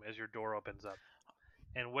room as your door opens up,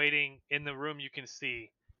 and waiting in the room you can see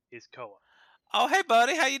is Koa. Oh, hey,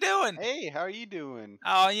 buddy. How you doing? Hey, how are you doing?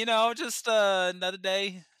 Oh, just another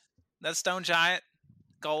day. Another stone giant.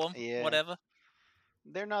 Golem. Yeah. Whatever.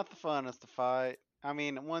 They're not the funnest to fight. I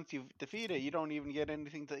mean, once you've defeated, you don't even get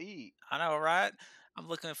anything to eat. I know, right? I'm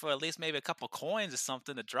looking for at least maybe a couple coins or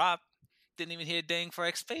something to drop. Didn't even hear a ding for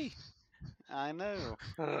XP. I know.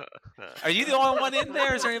 Are you the only one in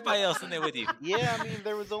there, or is there anybody else in there with you? Yeah, I mean,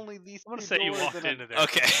 there was only these I'm gonna two say you doors walked and a- into there.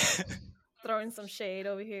 Okay. Throwing some shade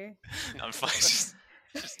over here. I'm fine.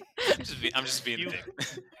 I'm just being You- a dick.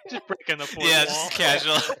 Just breaking the fourth Yeah, wall. just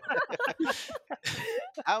casual.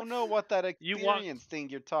 I don't know what that You walk- experience thing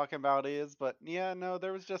you're talking about is, but yeah, no,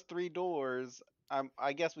 there was just 3 doors.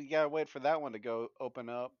 I guess we gotta wait for that one to go open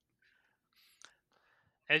up.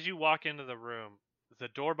 As you walk into the room, the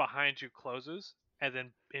door behind you closes, and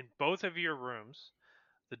then in both of your rooms,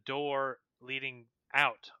 the door leading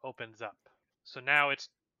out opens up. So now it's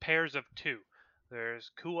pairs of 2.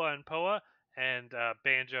 There's Kua and Poa, and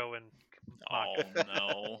Banjo and Oh Maka.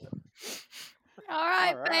 no. All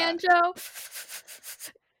right, All right. Banjo.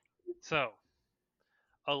 So,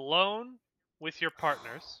 alone with your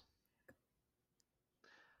partners,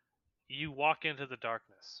 you walk into the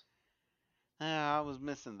darkness. I was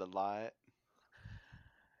missing the light.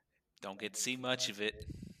 Don't get to see much of it.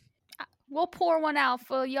 We'll pour one out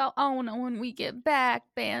for your owner when we get back,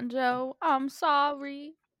 Banjo. I'm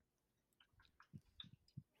sorry.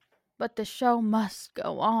 But the show must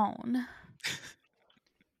go on.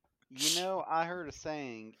 You know, I heard a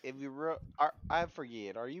saying. If you I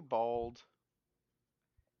forget. Are you bald?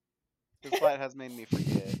 This fight has made me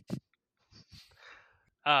forget.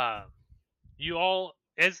 You all,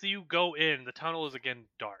 as you go in, the tunnel is again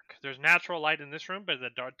dark. There's natural light in this room, but the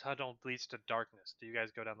dark tunnel leads to darkness. Do you guys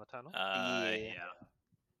go down the tunnel? Yeah.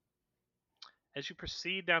 As you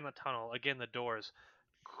proceed down the tunnel, again the doors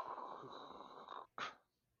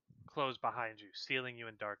close behind you, sealing you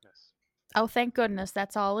in darkness. Oh, thank goodness,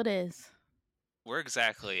 that's all it is. Where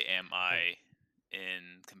exactly am I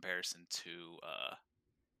in comparison to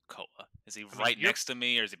Koa? Is he right you're- next to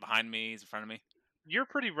me, or is he behind me? Is he in front of me? You're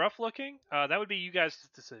pretty rough looking. That would be you guys'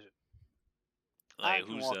 decision. Like, I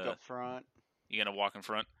can who's walk up front. you gonna walk in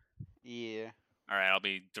front? Yeah. All right, I'll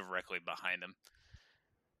be directly behind him.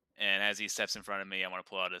 And as he steps in front of me, I want to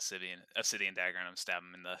pull out a obsidian dagger and I'm stab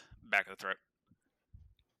him in the back of the throat.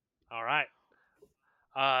 All right.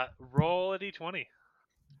 Roll a d20.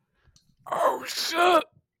 Oh shit!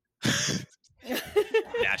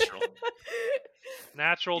 Natural.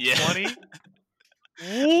 Natural Yeah. 20.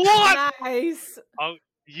 What? Nice.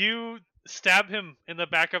 You stab him in the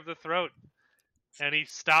back of the throat, and he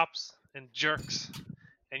stops and jerks,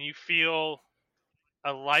 and you feel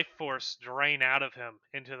a life force drain out of him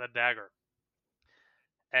into the dagger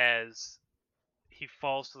as he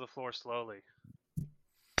falls to the floor slowly.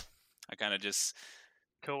 I kind of just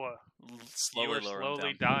Koa, slowly you are lower slowly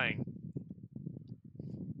him down. dying.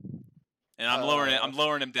 And I'm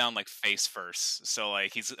lowering him down like face first. So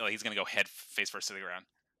like he's gonna go face first to the ground.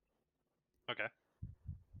 Okay.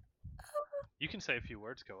 You can say a few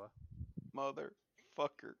words, Koa.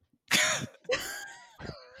 Motherfucker.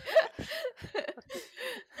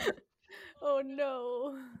 Oh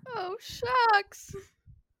no. Oh, shucks.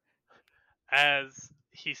 As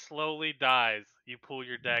he slowly dies, you pull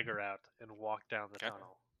your dagger out and walk down the Okay.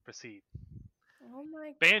 tunnel. Proceed. Oh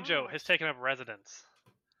my Banjo gosh. has taken up residence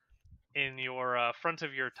in your front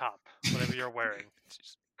of your top, whatever you're wearing,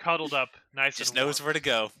 cuddled up, nice Just and knows warm. where to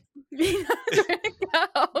go. He knows where to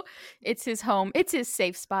go. It's his home. It's his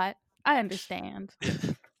safe spot. I understand.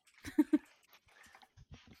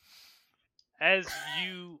 As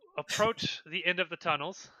you approach the end of the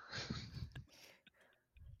tunnels,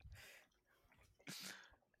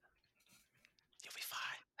 You'll be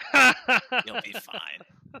fine. You'll be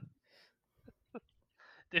fine.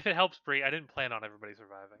 if it helps, Bree, I didn't plan on everybody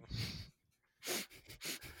surviving.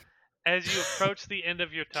 As you approach the end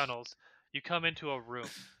of your tunnels, you come into a room.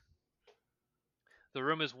 The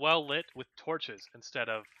room is well lit with torches instead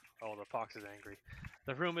of... Oh, the fox is angry.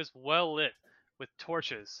 The room is well lit with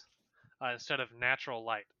torches instead of natural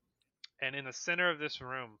light. And in the center of this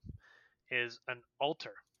room is an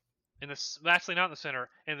altar. Actually, not in the center.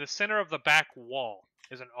 In the center of the back wall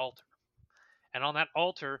is an altar. And on that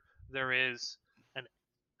altar, there is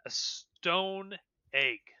a stone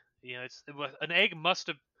egg. You know, an egg must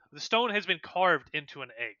have... The stone has been carved into an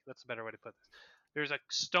egg. That's a better way to put this. There's a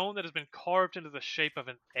stone that has been carved into the shape of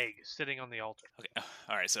an egg sitting on the altar. Okay.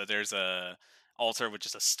 All right. So there's a altar with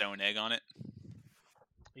just a stone egg on it.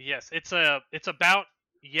 Yes, it's about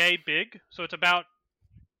yay big. So it's about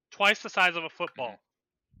twice the size of a football.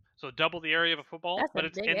 So double the area of a football, That's a but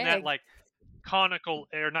it's big in egg. that like conical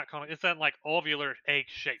or not conical. It's that like ovular egg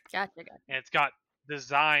shape, Gotcha. and it's got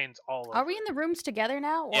designs all over. Are we in the rooms together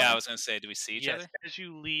now? Or... Yeah, I was gonna say, do we see each Yes. other? As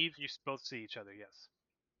you leave, you both see each other. Yes,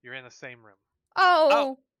 you're in the same room.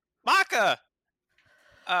 Oh, Maka.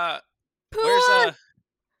 Pua! Where's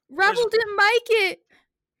Rebel didn't make it.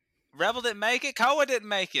 Rebel didn't make it? Koa didn't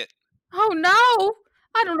make it. Oh no!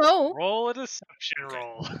 I don't know. Roll a deception Okay.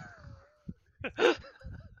 roll.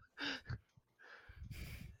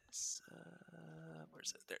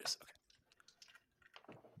 Where's it? There's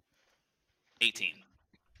okay. 18.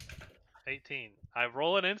 18. I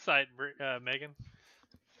roll an insight, Megan.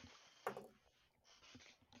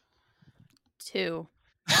 2.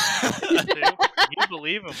 You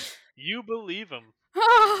believe him. You believe him.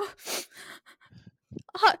 Oh,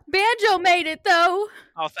 Banjo made it though.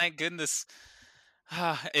 Oh, thank goodness.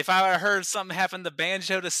 If I had heard something happen to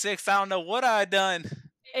Banjo to 6, I don't know what I'd done.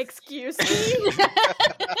 Excuse me.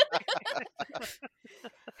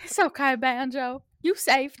 It's okay, Banjo. You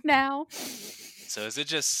safe now. So is it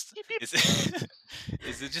just is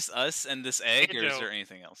it just us and this egg, or is Banjo. there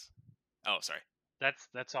anything else? Oh, sorry.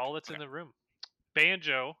 That's all that's in Okay. the room.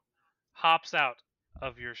 Banjo hops out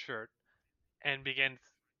of your shirt and begins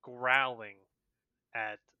growling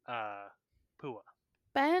at Pua.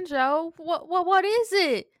 Banjo, what is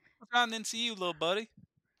it? What's gotten into you, little buddy?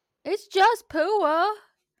 It's just Pua.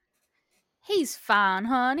 He's fine,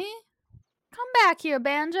 honey. Come back here,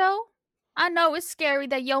 Banjo. I know it's scary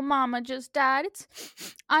that your mama just died.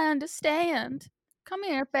 I understand. Come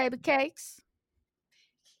here, baby cakes.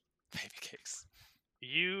 Baby cakes.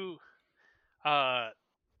 You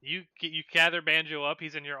gather Banjo up.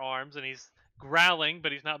 He's in your arms and he's growling,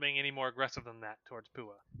 but he's not being any more aggressive than that towards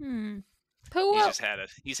Pua. Pua.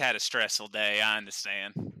 He's had a stressful day. I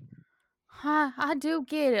understand. I do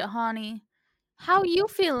get it, honey. How you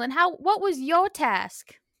feeling? What was your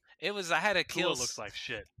task? It was I had to Pua kill. looks like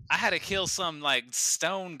shit. I had to kill some like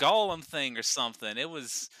stone golem thing or something. It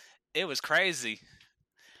was crazy.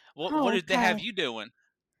 What did they have Okay. you doing?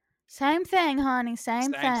 Same thing, honey.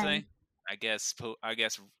 Same thing. I guess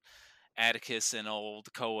Atticus and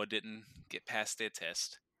old Koa didn't get past their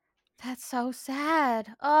test. That's so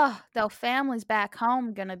sad. Oh, their families back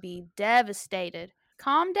home gonna be devastated.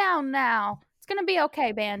 Calm down now. It's gonna be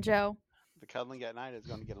okay, Banjo. The cuddling at night is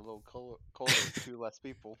going to get a little colder with 2 less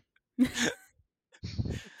people.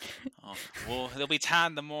 Oh, well, there'll be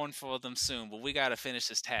time to mourn for them soon, but we gotta finish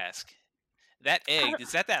this task. That egg,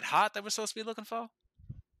 is that hot that we're supposed to be looking for?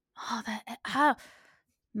 Oh,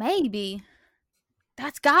 maybe.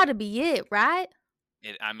 That's gotta be it, right?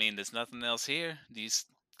 I mean, there's nothing else here.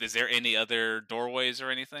 Is there any other doorways or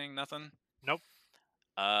anything? Nothing? Nope.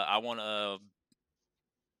 I want to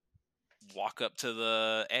walk up to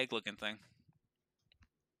the egg-looking thing.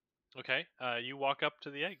 Okay. You walk up to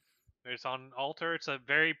the egg. It's on an altar. It's a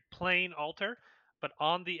very plain altar, but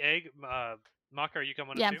on the egg, Maka, are you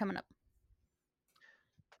coming up Yeah, too? I'm coming up.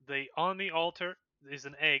 On the altar is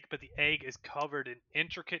an egg, but the egg is covered in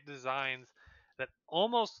intricate designs that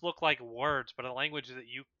almost look like words, but a language that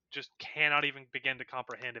you just cannot even begin to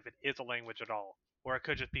comprehend if it is a language at all, or it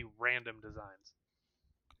could just be random designs.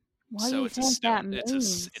 What do So you it's a think that stone.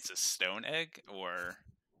 means? It's a stone egg, or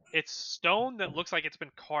It's stone that looks like it's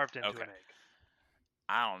been carved into Okay. an egg.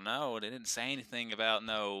 I don't know. They didn't say anything about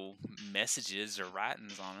no messages or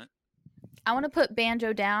writings on it. I want to put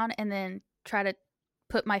Banjo down and then try to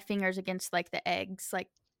put my fingers against like the eggs, like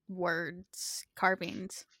words,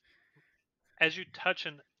 carvings. As you touch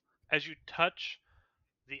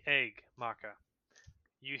the egg, Maka,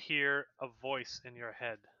 you hear a voice in your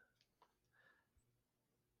head.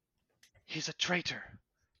 He's a traitor.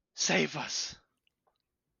 Save us.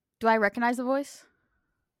 Do I recognize the voice?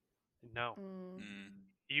 No. Mm.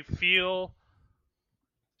 You feel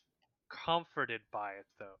comforted by it,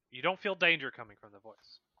 though. You don't feel danger coming from the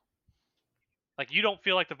voice. Like, you don't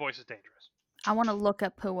feel like the voice is dangerous. I want to look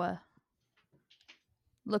at Pua.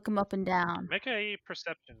 Look him up and down. Make a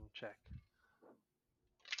perception check.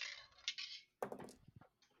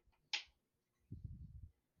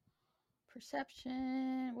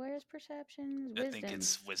 Perception. Where's perception? I Wisdom. think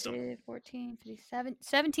it's wisdom. 14, 57,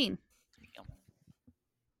 17.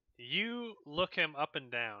 You look him up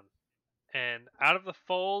and down, and out of the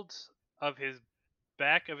folds of his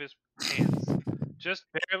back of his pants, just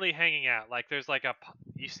barely hanging out, like there's like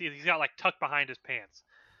you see he's got like tucked behind his pants,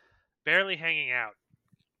 barely hanging out,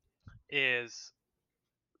 is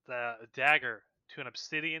the dagger to an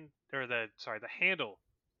obsidian, or the handle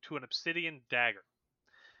to an obsidian dagger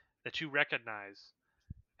that you recognize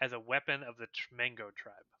as a weapon of the Mango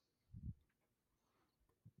tribe.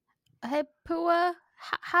 Hey, Pua,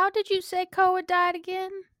 how did you say Koa died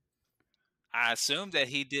again? I assumed that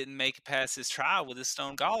he didn't make it past his trial with his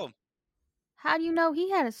stone golem. How do you know he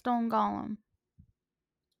had a stone golem?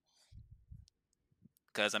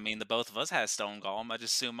 Because, I mean, the both of us had stone golem. I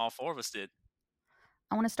just assume all 4 of us did.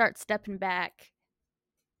 I want to start stepping back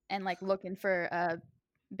and like looking for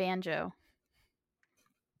Banjo.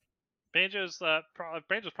 Banjo's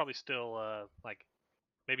probably still like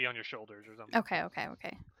maybe on your shoulders or something. Okay.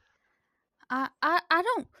 I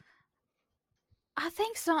don't. I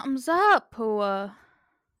think something's up, Pua.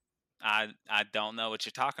 I don't know what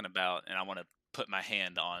you're talking about, and I want to put my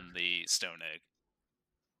hand on the stone egg.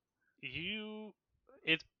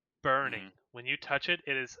 It's burning. When you touch it,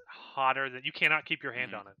 it is hotter than you cannot keep your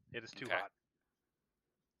hand on it. It is too hot.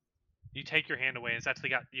 You take your hand away, and it's actually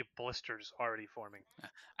got blisters already forming.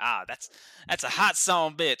 That's a hot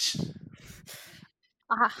son bitch.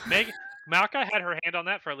 Malka had her hand on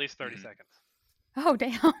that for at least 30 seconds. Oh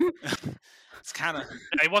damn. It's kind of.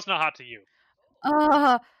 It was not hot to you.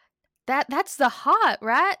 That's the hot,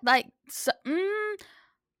 right? Like,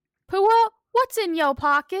 Pua, what's in your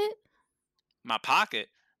pocket? My pocket?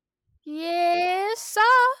 Yes, sir.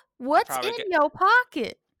 What's in your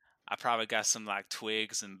pocket? I probably got some like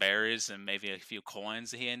twigs and berries and maybe a few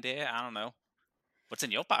coins here and there. I don't know. What's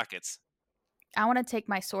in your pockets? I want to take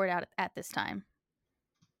my sword out at this time.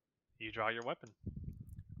 You draw your weapon.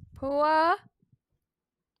 Pua,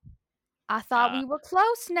 I thought we were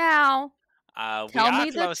close now. Tell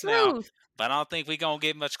me the truth. Now, but I don't think we're gonna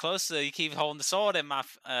get much closer. You keep holding the sword in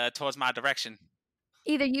towards my direction.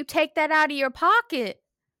 Either you take that out of your pocket,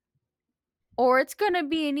 or it's gonna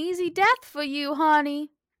be an easy death for you,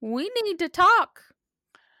 honey. We need to talk.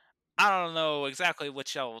 I don't know exactly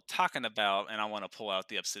what y'all talking about, and I want to pull out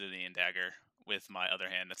the obsidian dagger with my other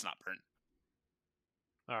hand that's not burnt.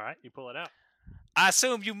 All right, you pull it out. I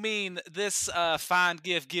assume you mean this fine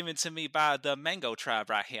gift given to me by the Mango tribe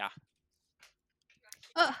right here.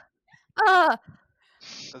 Uh, uh,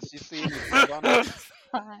 Does she see any blood on it?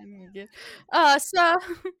 fine. So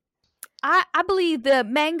I believe the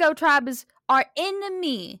Mango tribe is our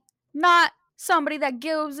enemy, not somebody that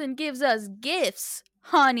gives us gifts.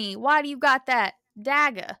 Honey, why do you got that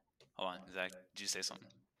dagger? Hold on, Zach. Did you say something?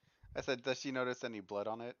 I said, does she notice any blood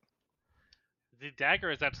on it? The dagger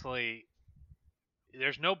is actually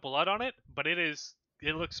there's no blood on it, but it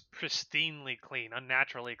looks pristinely clean,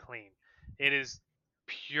 unnaturally clean. It is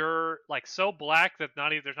pure, like so black that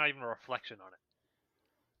there's not even a reflection on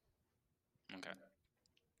it. Okay.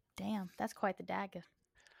 Damn, that's quite the dagger.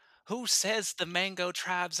 Who says the Mango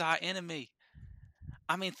tribe's our enemy?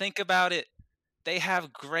 I mean, think about it. They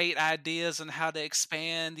have great ideas on how to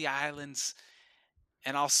expand the islands,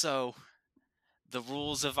 and also the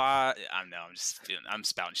rules of our. I'm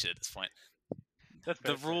spouting shit at this point. That's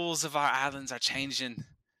The fair. rules of our islands are changing.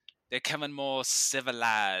 They're becoming more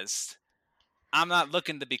civilized. I'm not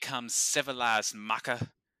looking to become civilized, Maka.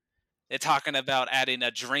 They're talking about adding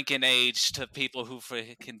a drinking age to people who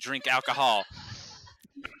can drink alcohol.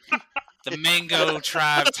 The Mango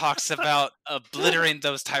tribe talks about obliterating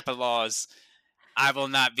those type of laws. I will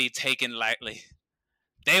not be taken lightly.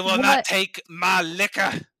 They will not What? take my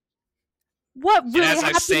liquor. What And really as I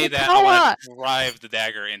happened say to that, I want Koa? to drive the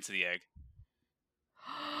dagger into the egg.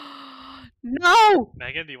 No,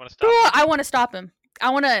 Megan, do you want to stop? Koa, I want to stop him. I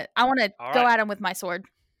want to All go right. at him with my sword.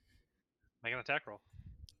 Make an attack roll.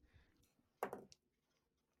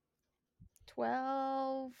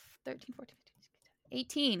 12, 13, 14, 15, 16,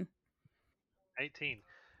 18. 18.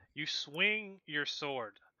 You swing your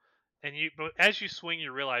sword, but as you swing,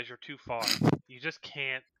 you realize you're too far. You just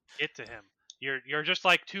can't get to him. You're just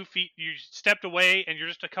like 2 feet. You stepped away, and you're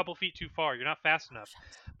just a couple feet too far. You're not fast enough.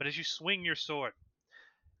 But as you swing your sword,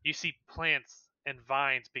 you see plants and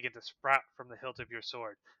vines begin to sprout from the hilt of your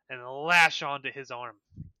sword and lash onto his arm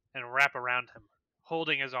and wrap around him,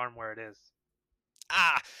 holding his arm where it is.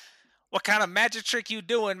 Ah, what kind of magic trick you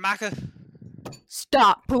doing, Maka?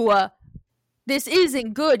 Stop, Pua. This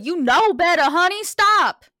isn't good. You know better, honey.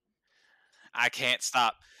 Stop. I can't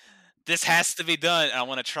stop. This has to be done. I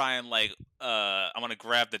want to try and I want to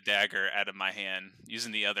grab the dagger out of my hand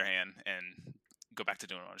using the other hand and go back to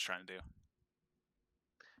doing what I was trying to do.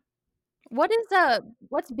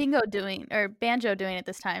 What's Bingo doing or Banjo doing at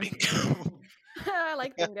this time? I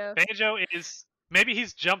like bingo. Banjo is maybe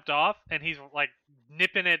he's jumped off and he's like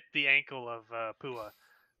nipping at the ankle of Pua.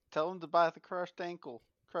 Tell him to buy the crushed ankle,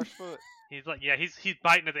 crushed foot. He's like, yeah, he's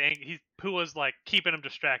biting at the ankle. Pua's like keeping him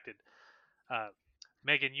distracted.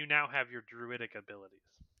 Megan, you now have your druidic abilities.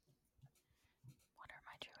 What are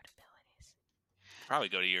my druid abilities? Probably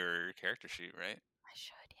go to your character sheet, right? I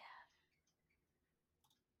should, yeah.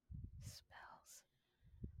 Spells.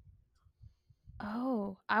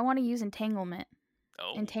 Oh, I want to use entanglement.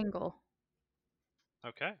 Oh, Entangle.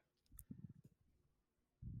 Okay.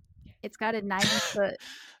 It's got a 90-foot.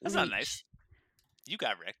 that's not nice. You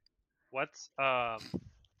got wrecked. What's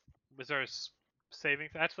was there a saving?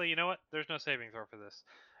 Actually, you know what? There's no saving throw for this.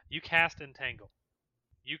 You cast Entangle.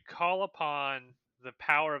 You call upon the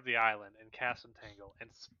power of the island and cast Entangle, and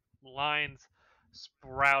vines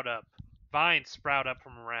sprout up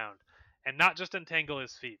from around, and not just entangle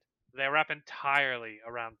his feet. They wrap entirely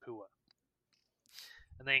around Pua,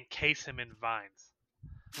 and they encase him in vines,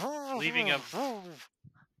 leaving a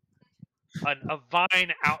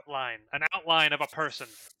vine outline, an outline of a person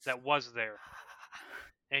that was there.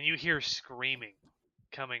 And you hear screaming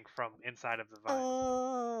coming from inside of the vine.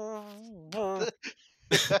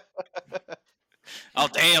 Oh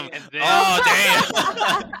damn! And then, Oh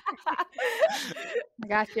damn! I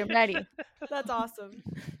got you. I'm ready. That's awesome.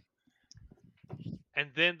 and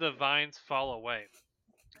then the vines fall away.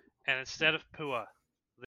 And instead of Pua,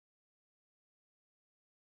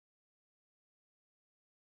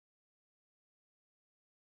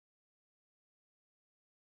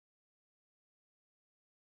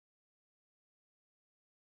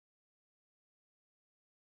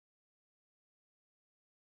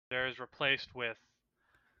 there is replaced with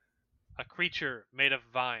a creature made of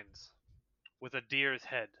vines with a deer's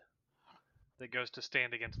head that goes to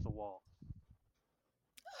stand against the wall.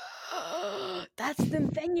 That's them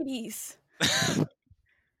thingities.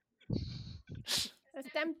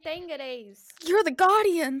 It's them thingities. You're the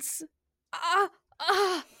guardians.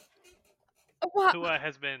 What? Pua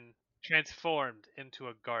has been transformed into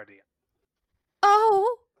a guardian.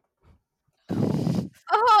 Oh.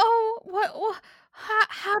 Oh. What?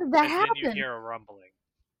 How did that And happen? then you hear a rumbling.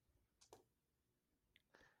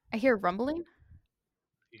 I hear rumbling.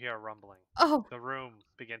 You hear a rumbling. Oh, The room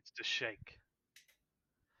begins to shake.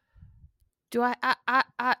 do I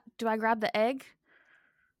grab the egg?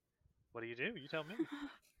 What do? You tell me.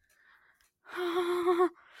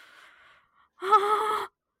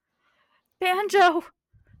 Banjo,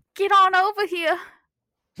 get on over here.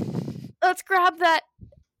 Let's grab that.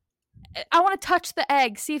 I want to touch the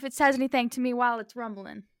egg, see if it says anything to me while it's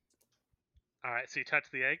rumbling. All right, so you touch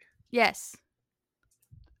the egg. Yes.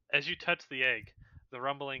 As you touch the egg, the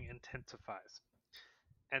rumbling intensifies.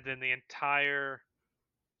 And then the entire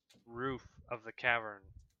roof of the cavern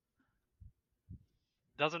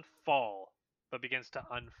doesn't fall, but begins to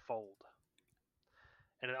unfold.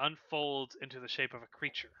 And it unfolds into the shape of a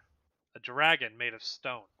creature. A dragon made of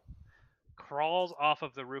stone. Crawls off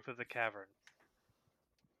of the roof of the cavern.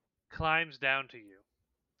 Climbs down to you.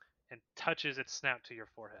 And touches its snout to your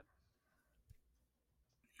forehead.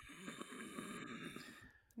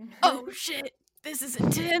 Oh shit, this is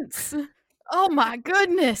intense. Oh my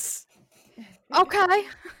goodness. Okay.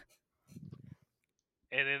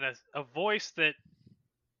 And in a voice that...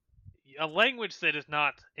 A language that is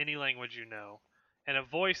not any language you know. And a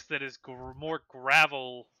voice that is more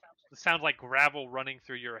gravel... sounds like gravel running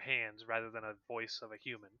through your hands rather than a voice of a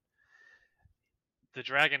human. The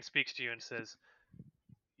dragon speaks to you and says,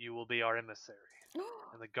 "You will be our emissary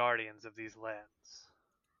and the guardians of these lands.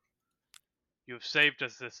 You have saved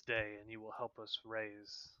us this day, and you will help us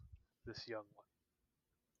raise this young one."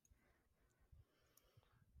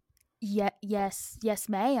 Yes,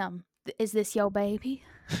 ma'am. Is this your baby?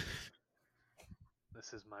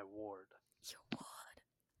 This is my ward. Your ward.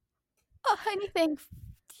 Oh, anything.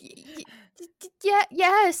 Yeah,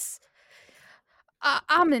 yes.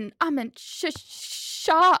 I'm in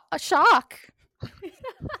shock.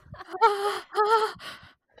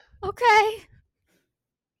 Okay.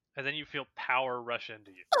 And then you feel power rush into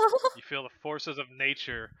you. You feel the forces of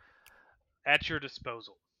nature at your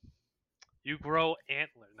disposal. You grow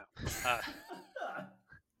antler. No.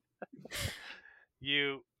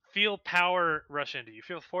 You feel power rush into you. You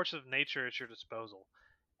feel the forces of nature at your disposal.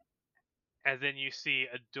 And then you see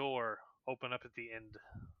a door open up at the end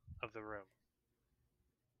of the room.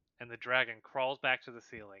 And the dragon crawls back to the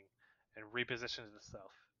ceiling and repositions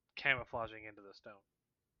itself, camouflaging into the stone.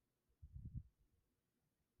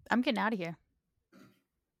 I'm getting out of here.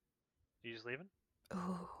 You just leaving?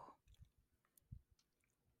 Ooh.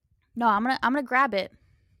 No, I'm gonna grab it.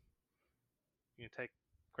 You can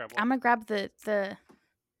grab what? I'm gonna grab the egg.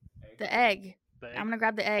 The egg? I'm gonna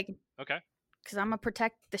grab the egg. Okay. Because I'm gonna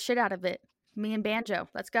protect the shit out of it. Me and Banjo.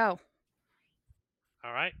 Let's go.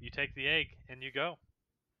 All right. You take the egg and you go.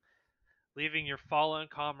 Leaving your fallen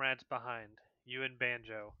comrades behind, you and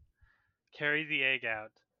Banjo carry the egg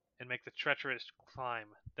out and make the treacherous climb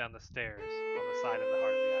down the stairs on the side of the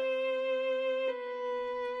heart of the island.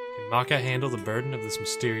 Can Maka handle the burden of this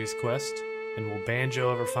mysterious quest? And will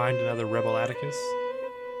Banjo ever find another Rebel Atticus?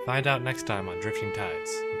 Find out next time on Drifting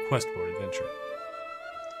Tides, a Questboard adventure.